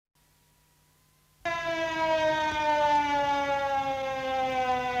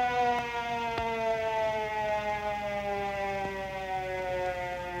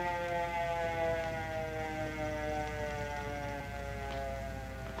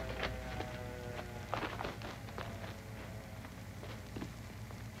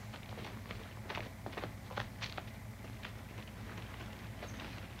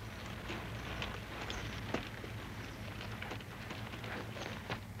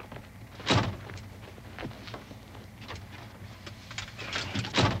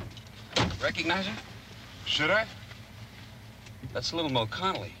Recognize her? Should I? That's little Mo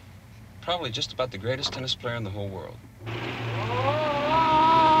Connolly. Probably just about the greatest tennis player in the whole world.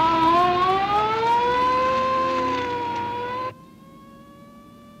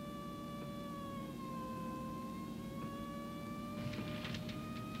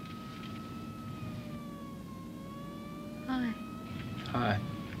 Hi. Hi.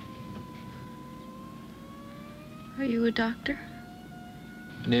 Are you a doctor?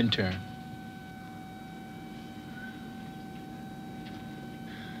 An intern.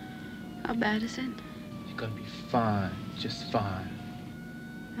 How bad is it? You're gonna be fine, just fine.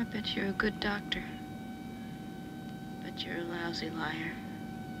 I bet you're a good doctor. But you're a lousy liar.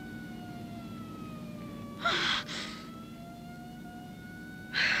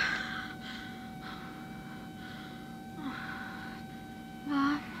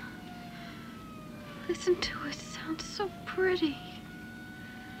 Mom, listen to it. It sounds so pretty.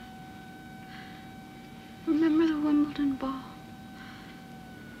 Remember the Wimbledon ball?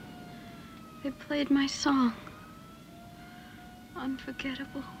 They played my song.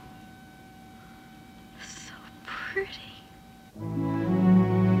 Unforgettable. So pretty.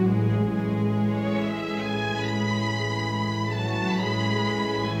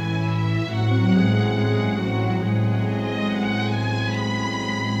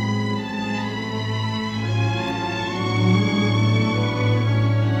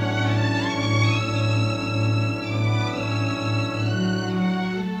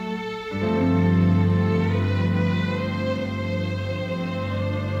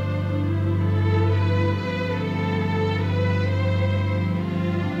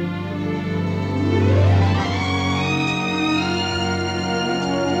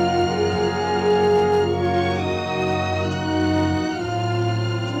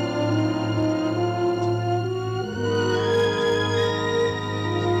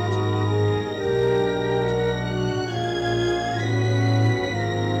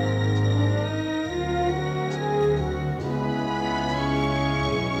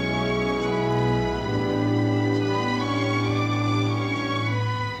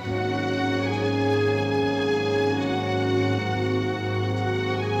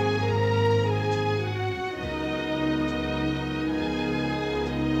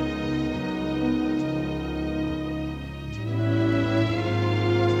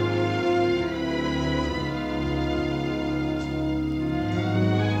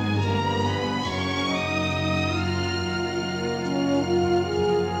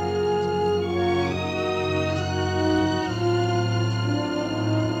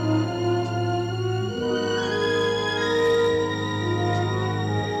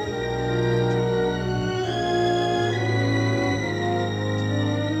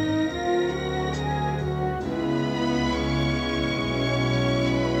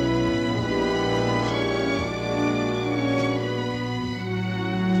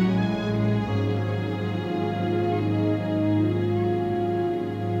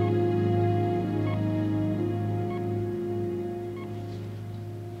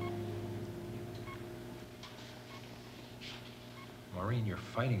 Maureen, you're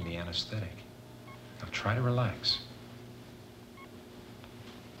fighting the anesthetic. Now try to relax.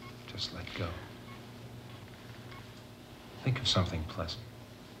 Just let go. Think of something pleasant.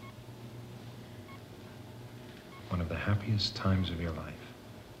 One of the happiest times of your life.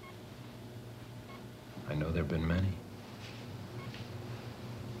 I know there have been many.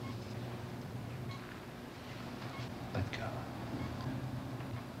 Let go.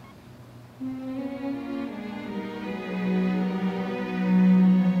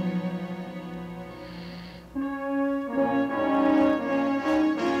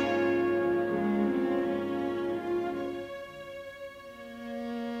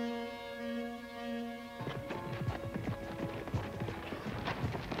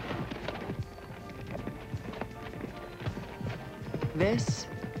 This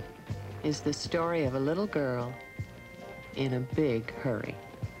is the story of a little girl in a big hurry.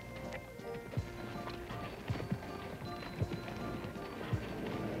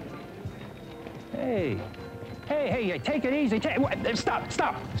 Hey, take it easy.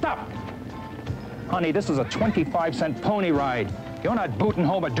 Stop. Honey, this is a 25-cent pony ride. You're not booting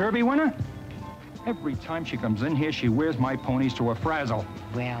home a Derby winner. Every time she comes in here, she wears my ponies to a frazzle.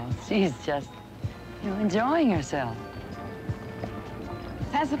 Well, she's just, enjoying herself.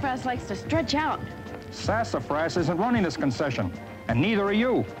 Sassafras likes to stretch out. Sassafras isn't running this concession, and neither are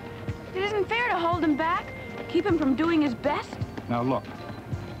you. It isn't fair to hold him back, keep him from doing his best. Now look,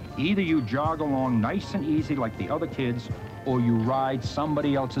 either you jog along nice and easy like the other kids, or you ride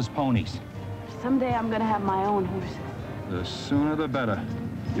somebody else's ponies. Someday I'm gonna have my own horses. The sooner the better.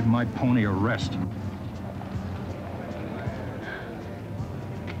 Give my pony a rest.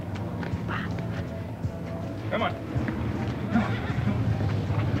 Come on.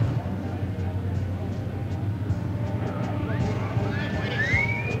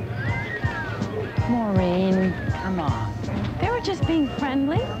 Maureen, come on. They were just being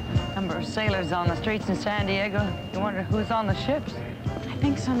friendly. Number of sailors on the streets in San Diego. You wonder who's on the ships. I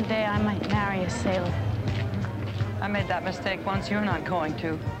think someday I might marry a sailor. I made that mistake once. You're not going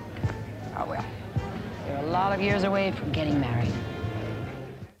to. Oh, well. You're a lot of years away from getting married.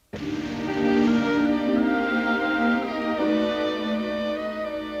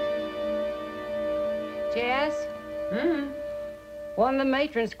 Jess? One of the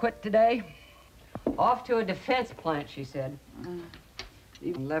matrons quit today. Off to a defense plant, she said.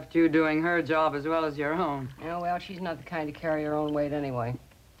 Even left you doing her job as well as your own. Oh, well, she's not the kind to carry her own weight anyway.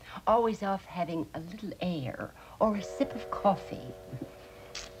 Always off having a little air or a sip of coffee.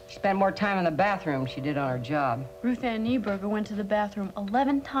 She spent more time in the bathroom than she did on her job. Ruth Ann Nieberger went to the bathroom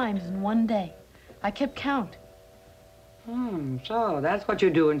 11 times in one day. I kept count. So that's what you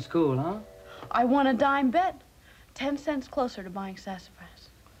do in school, huh? I won a dime bet. 10 cents closer to buying sassafras.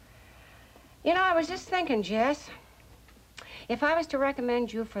 You know, I was just thinking, Jess, if I was to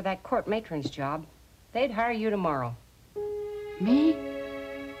recommend you for that court matron's job, they'd hire you tomorrow. Me?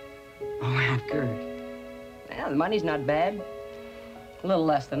 Oh, Aunt Gert. Well, the money's not bad. A little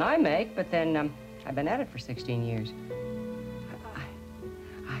less than I make, but then I've been at it for 16 years.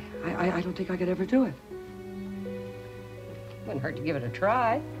 I don't think I could ever do it. Wouldn't hurt to give it a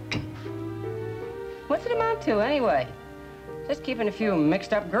try. What's it amount to, anyway? Just keeping a few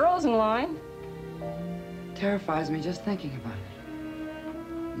mixed-up girls in line. Terrifies me just thinking about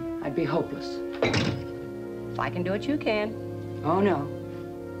it. I'd be hopeless. If I can do it, you can. Oh, no.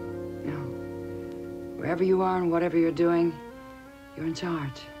 No. Wherever you are and whatever you're doing, you're in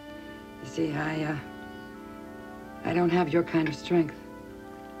charge. You see, I don't have your kind of strength.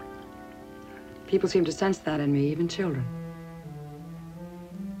 People seem to sense that in me, even children.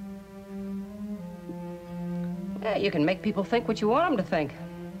 Yeah, you can make people think what you want them to think.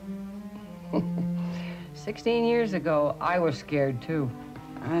 16 years ago, I was scared, too.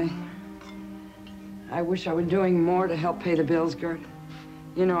 I wish I were doing more to help pay the bills, Gert.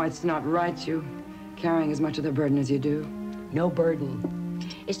 You know, it's not right, you carrying as much of the burden as you do. No burden.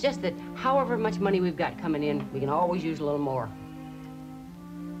 It's just that however much money we've got coming in, we can always use a little more.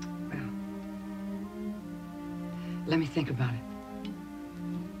 Well, let me think about it.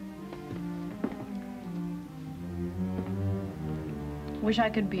 Wish I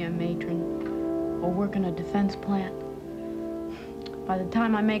could be a matron or work in a defense plant. By the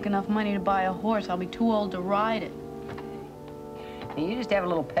time I make enough money to buy a horse, I'll be too old to ride it. And you just have a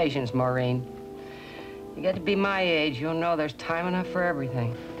little patience, Maureen. You get to be my age, you'll know there's time enough for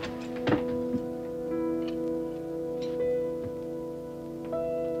everything.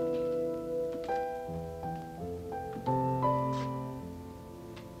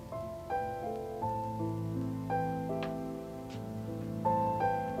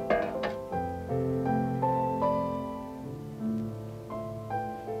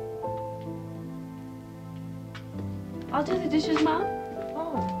 I'll do the dishes, Mom.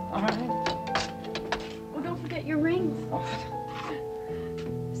 Oh, all right. Oh, don't forget your rings.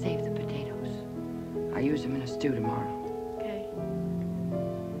 Save the potatoes. I use them in a stew tomorrow. Okay.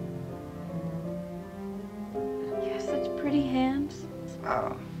 You have such pretty hands.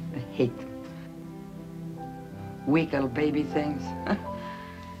 Oh, I hate them. Weak little baby things.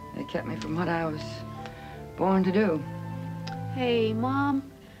 They kept me from what I was born to do. Hey, Mom.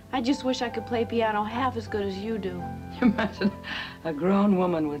 I just wish I could play piano half as good as you do. Imagine a grown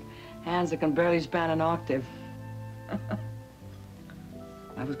woman with hands that can barely span an octave.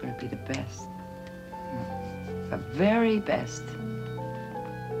 I was going to be the best. The very best.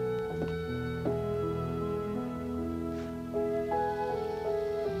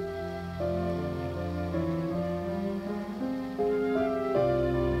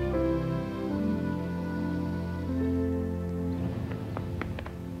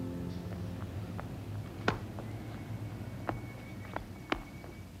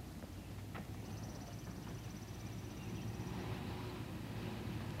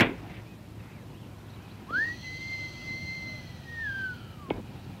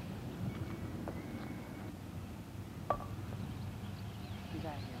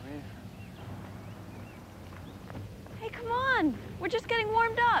 Hey, come on. We're just getting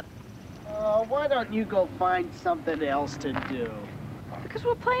warmed up. Why don't you go find something else to do? Because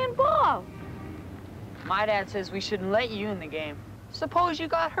we're playing ball. My dad says we shouldn't let you in the game. Suppose you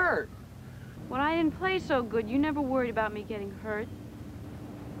got hurt. When I didn't play so good, you never worried about me getting hurt.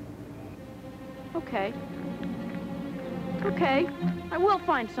 Okay. Okay, I will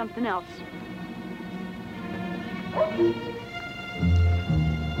find something else.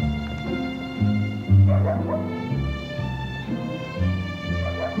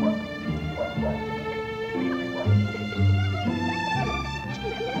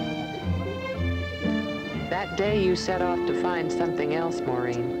 That day you set off to find something else,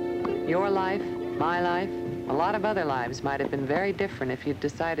 Maureen. Your life, my life, a lot of other lives might have been very different if you'd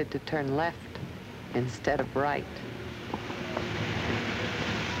decided to turn left instead of right.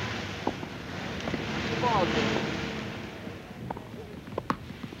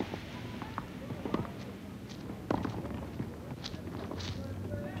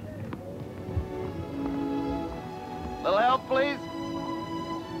 Little help, please?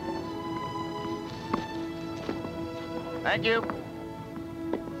 Thank you.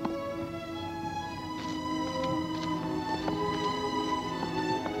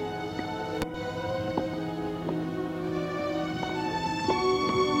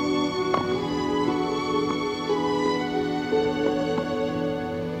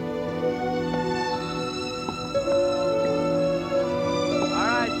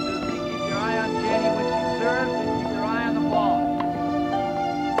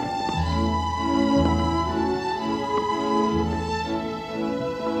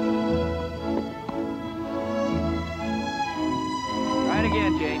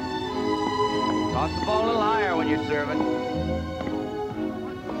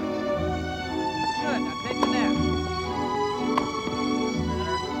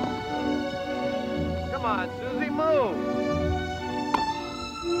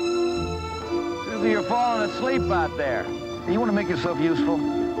 Out there. You want to make yourself useful?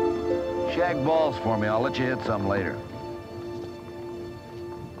 Shag balls for me. I'll let you hit some later.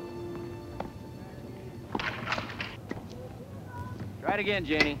 Try it again,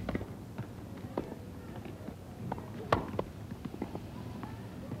 Janie.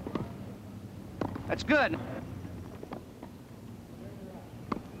 That's good.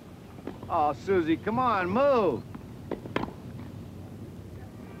 Oh, Susie, come on, move.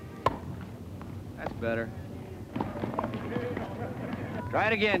 That's better. Try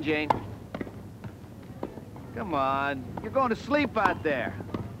it again, Jane. Come on. You're going to sleep out there.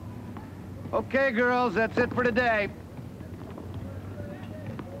 Okay, girls, that's it for today.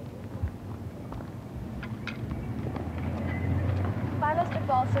 Bye, Mr.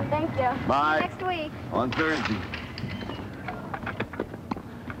 Folsom. Thank you. Bye. See you next week. On Thursday.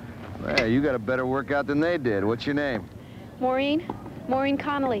 Hey, you got a better workout than they did. What's your name? Maureen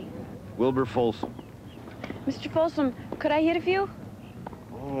Connolly. Wilbur Folsom. Mr. Folsom, could I hit a few?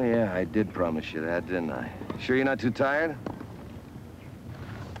 Oh, yeah, I did promise you that, didn't I? Sure you're not too tired?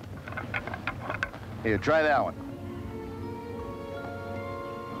 Here, try that one.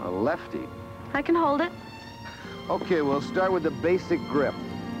 A lefty. I can hold it. Okay, we'll start with the basic grip.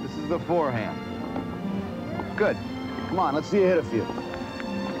 This is the forehand. Good. Come on, let's see you hit a few.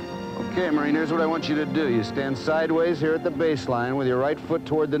 Okay, Maureen, here's what I want you to do. You stand sideways here at the baseline with your right foot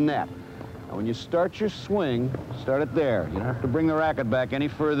toward the net. Now, when you start your swing, start it there. You don't have to bring the racket back any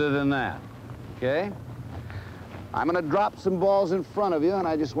further than that, okay? I'm gonna drop some balls in front of you, and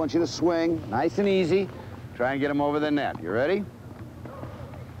I just want you to swing nice and easy. Try and get them over the net. You ready?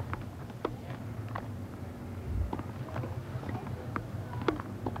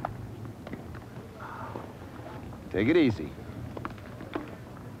 Take it easy.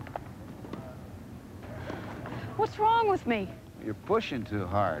 What's wrong with me? You're pushing too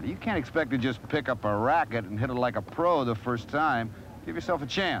hard. You can't expect to just pick up a racket and hit it like a pro the first time. Give yourself a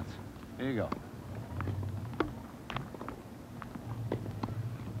chance. Here you go.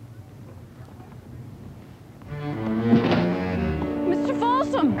 Mr.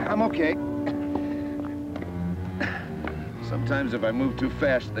 Folsom! I'm okay. Sometimes if I move too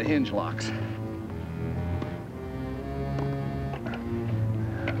fast, the hinge locks.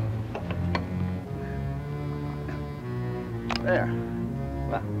 There.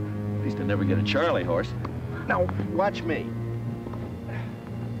 Well, at least I never get a Charlie horse. Now, watch me.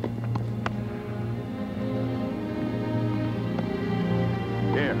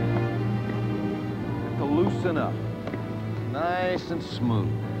 Here. Have to loosen up. Nice and smooth.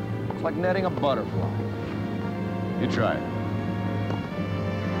 It's like netting a butterfly. You try it.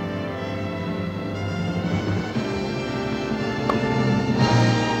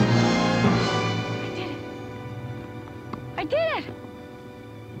 I did it!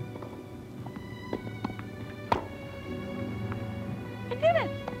 I did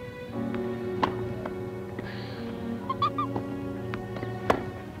it!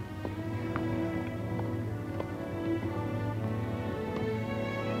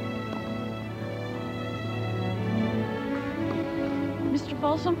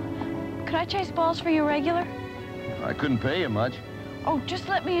 Folsom, could I chase balls for you regular? I couldn't pay you much. Oh, just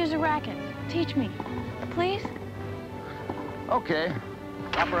let me use a racket. Teach me, please? Okay.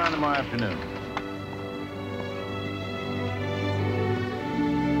 Hop around tomorrow afternoon.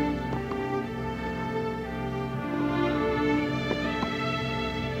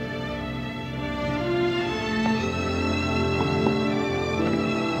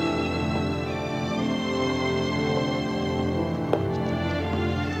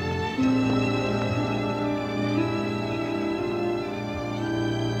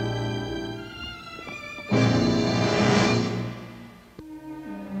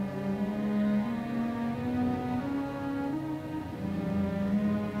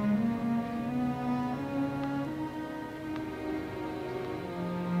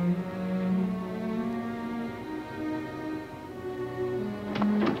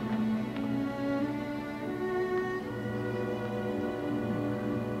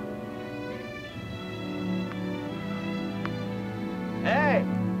 Hey!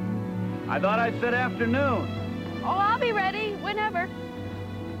 I thought I said afternoon. Oh, I'll be ready, whenever.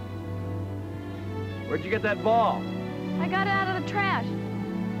 Where'd you get that ball? I got it out of the trash.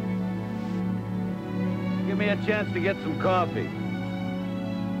 Give me a chance to get some coffee.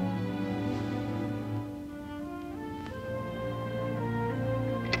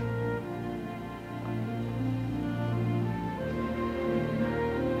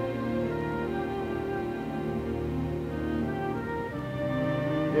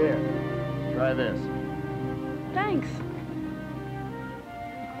 Here, try this. Thanks.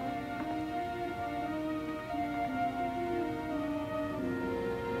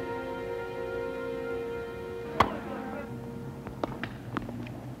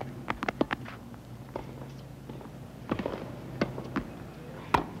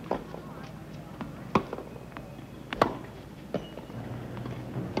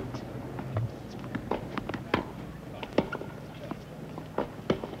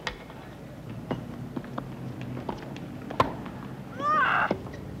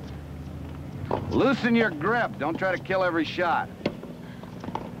 Loosen your grip. Don't try to kill every shot.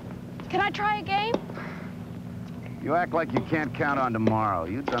 Can I try a game? You act like you can't count on tomorrow.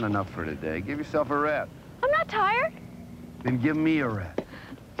 You've done enough for today. Give yourself a rest. I'm not tired. Then give me a rest.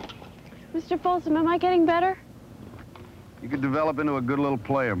 Mr. Folsom, am I getting better? You could develop into a good little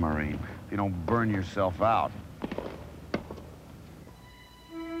player, Maureen, if you don't burn yourself out.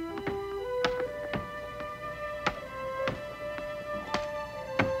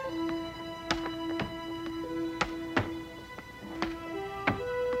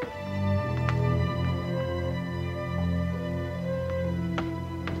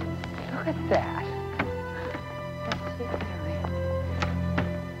 Look at that. Let's see,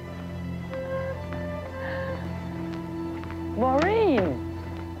 Maureen,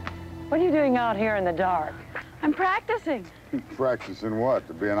 what are you doing out here in the dark? I'm practicing. Practicing what?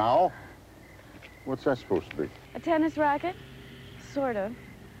 To be an owl? What's that supposed to be? A tennis racket? Sort of.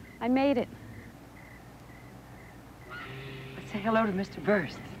 I made it. Let's say hello to Mr.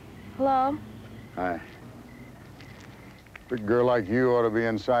 Burst. Hello? Hi. Big girl like you ought to be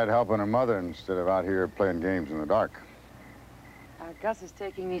inside helping her mother instead of out here playing games in the dark. Gus is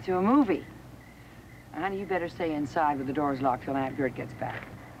taking me to a movie. Honey, you better stay inside with the doors locked till Aunt Gert gets back.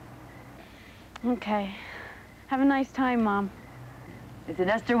 Okay. Have a nice time, Mom. It's an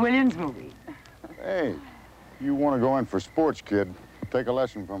Esther Williams movie. Hey, you want to go in for sports, kid? Take a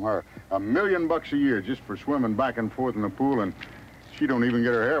lesson from her. $1 million a year just for swimming back and forth in the pool, and she don't even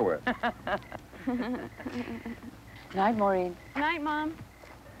get her hair wet. Night, Maureen. Night, Mom.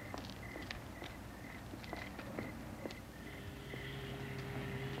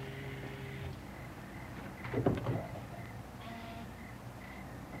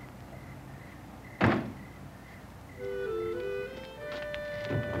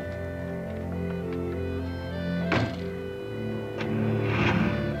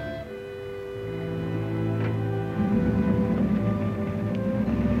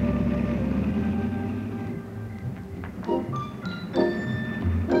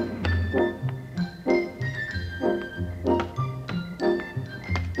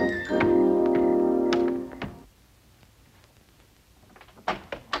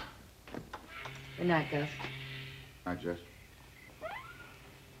 Good night, Gus. Hi, Jess.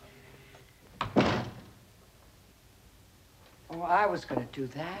 Oh, I was going to do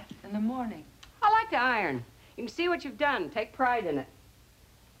that in the morning. I like to iron. You can see what you've done. Take pride in it.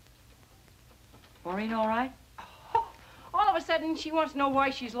 Maureen, all right? All of a sudden, she wants to know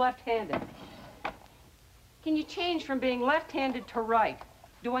why she's left-handed. Can you change from being left-handed to right?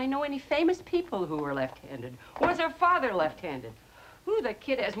 Do I know any famous people who were left-handed? Was their father left-handed? Ooh, the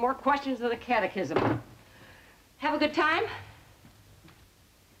kid has more questions than the catechism. Have a good time?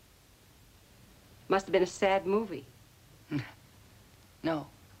 Must have been a sad movie. No.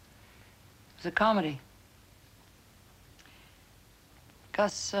 It was a comedy.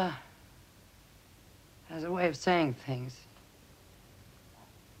 Gus, has a way of saying things.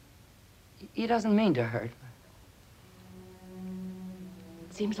 He doesn't mean to hurt.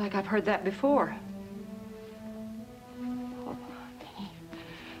 Seems like I've heard that before.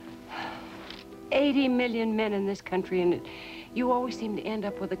 80 million men in this country, and you always seem to end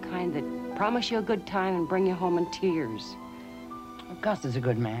up with the kind that promise you a good time and bring you home in tears. Well, Gus is a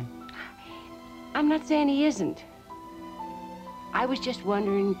good man. I'm not saying he isn't. I was just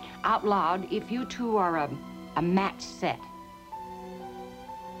wondering out loud if you two are a match set.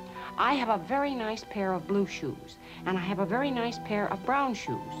 I have a very nice pair of blue shoes, and I have a very nice pair of brown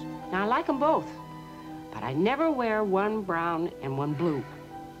shoes. Now, I like them both, but I never wear one brown and one blue.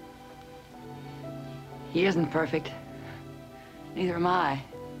 He isn't perfect. Neither am I.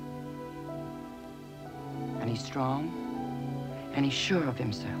 And he's strong, and he's sure of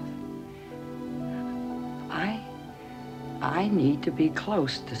himself. I need to be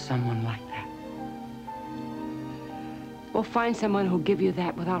close to someone like that. We'll find someone who'll give you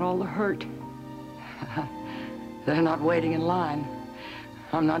that without all the hurt. They're not waiting in line.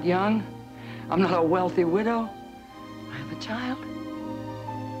 I'm not young. I'm not a wealthy widow. I have a child.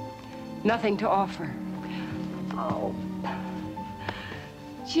 Nothing to offer. Oh.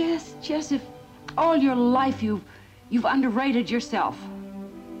 Jess, if all your life you've underrated yourself.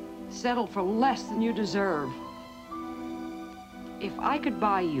 Settled for less than you deserve. If I could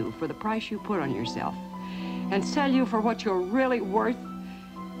buy you for the price you put on yourself and sell you for what you're really worth,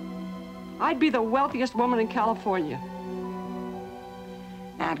 I'd be the wealthiest woman in California.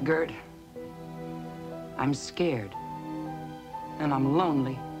 Aunt Gert, I'm scared, and I'm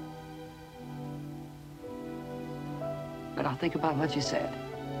lonely. But I'll think about what you said.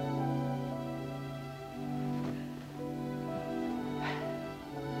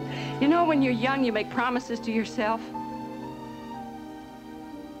 You know, when you're young, you make promises to yourself.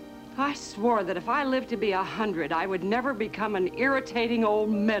 I swore that if I lived to be 100, I would never become an irritating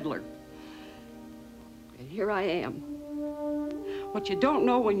old meddler. And here I am. What you don't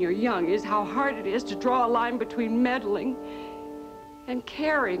know when you're young is how hard it is to draw a line between meddling and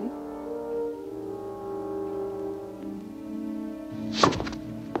caring.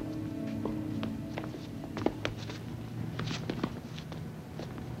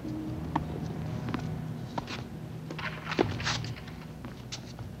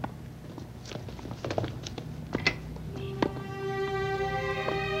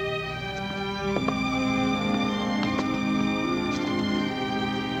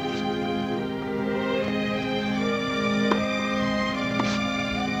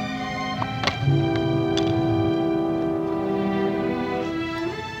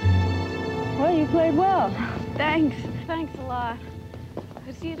 Played well. Thanks. Thanks a lot.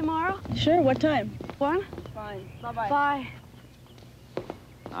 I'll see you tomorrow? Sure. What time? 1? Fine. Bye-bye. Bye.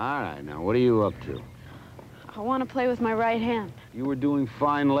 All right, now, what are you up to? I want to play with my right hand. You were doing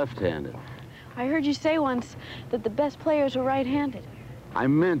fine left-handed. I heard you say once that the best players are right-handed. I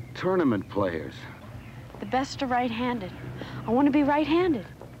meant tournament players. The best are right-handed. I want to be right-handed.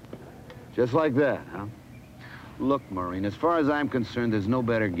 Just like that, huh? Look, Maureen, as far as I'm concerned, there's no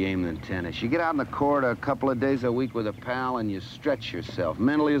better game than tennis. You get out in the court a couple of days a week with a pal and you stretch yourself,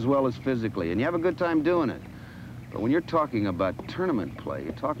 mentally as well as physically, and you have a good time doing it. But when you're talking about tournament play,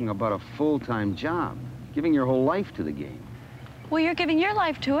 you're talking about a full-time job, giving your whole life to the game. Well, you're giving your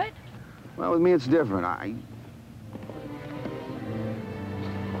life to it. Well, with me, it's different.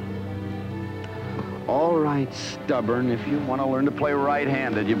 All right, stubborn, if you want to learn to play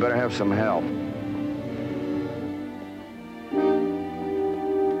right-handed, you better have some help.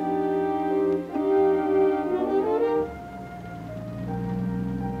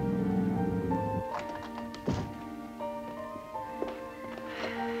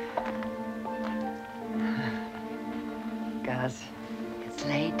 Gus, it's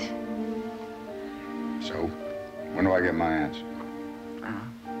late. So, when do I get my answer?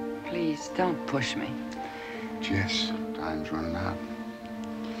 Please, don't push me. Jess, time's running out.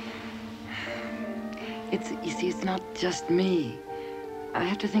 You see, it's not just me. I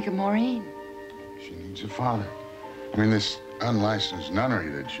have to think of Maureen. She needs a father. I mean, this unlicensed nunnery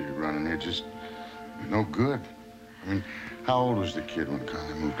that she's running here just no good. I mean, how old was the kid when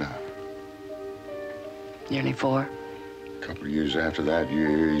Connie moved out? Nearly 4. A couple of years after that,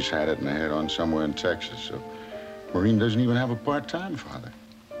 he's had it in the head on somewhere in Texas, so Maureen doesn't even have a part-time father.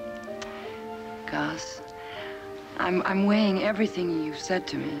 Gus, I'm weighing everything you've said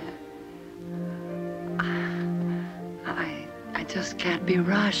to me. I just can't be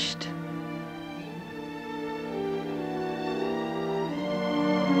rushed.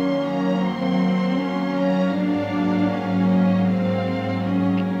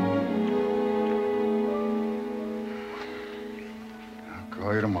 I'll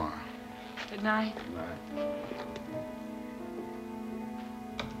call you tomorrow. Good night. Good night.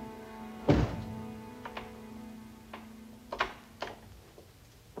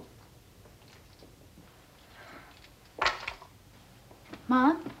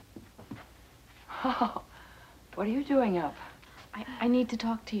 Mom? Oh, what are you doing up? I need to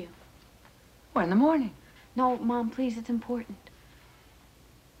talk to you. Well, in the morning. No, Mom, please, it's important.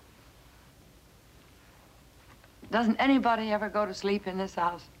 Doesn't anybody ever go to sleep in this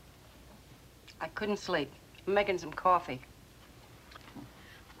house? I couldn't sleep. I'm making some coffee.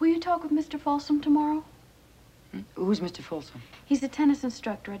 Will you talk with Mr. Folsom tomorrow? Who's Mr. Folsom? He's a tennis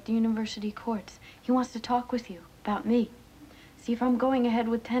instructor at the university courts. He wants to talk with you about me. See, if I'm going ahead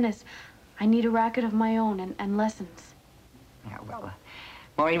with tennis, I need a racket of my own and lessons. Yeah, well,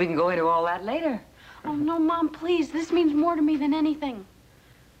 Maureen, we can go into all that later. Oh, no, Mom, please. This means more to me than anything.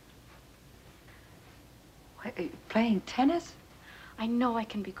 What, are you playing tennis? I know I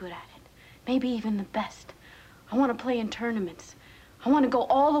can be good at it. Maybe even the best. I want to play in tournaments. I want to go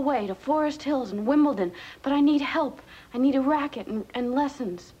all the way to Forest Hills and Wimbledon, but I need help. I need a racket and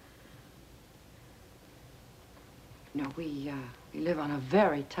lessons. You know, we live on a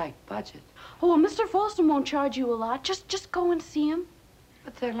very tight budget. Oh, well, Mr. Folsom won't charge you a lot. Just go and see him.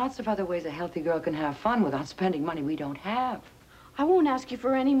 But there are lots of other ways a healthy girl can have fun without spending money we don't have. I won't ask you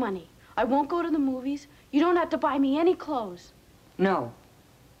for any money. I won't go to the movies. You don't have to buy me any clothes. No.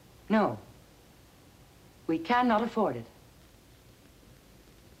 No. We cannot afford it.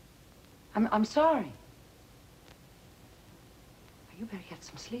 I'm sorry. You better get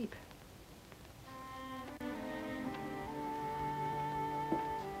some sleep.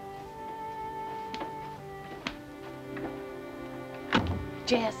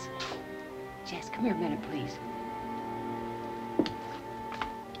 Jess. Jess, come here a minute, please.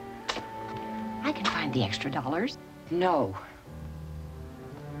 I can find the extra dollars. No.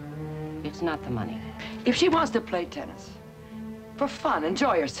 It's not the money. If she wants to play tennis, for fun,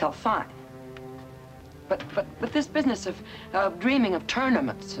 enjoy herself, fine. But this business of dreaming of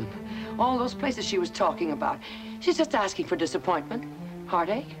tournaments and all those places she was talking about, she's just asking for disappointment,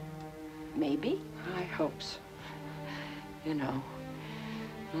 heartache. Maybe. I hope so. You know,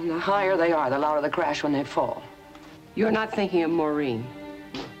 and the higher they are, the louder the crash when they fall. You're not thinking of Maureen.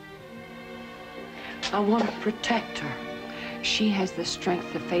 I want to protect her. She has the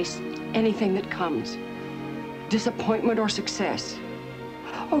strength to face anything that comes. Disappointment or success.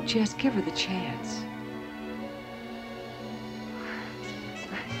 Oh, Jess, give her the chance.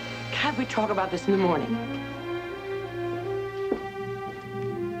 Can't we talk about this in the morning?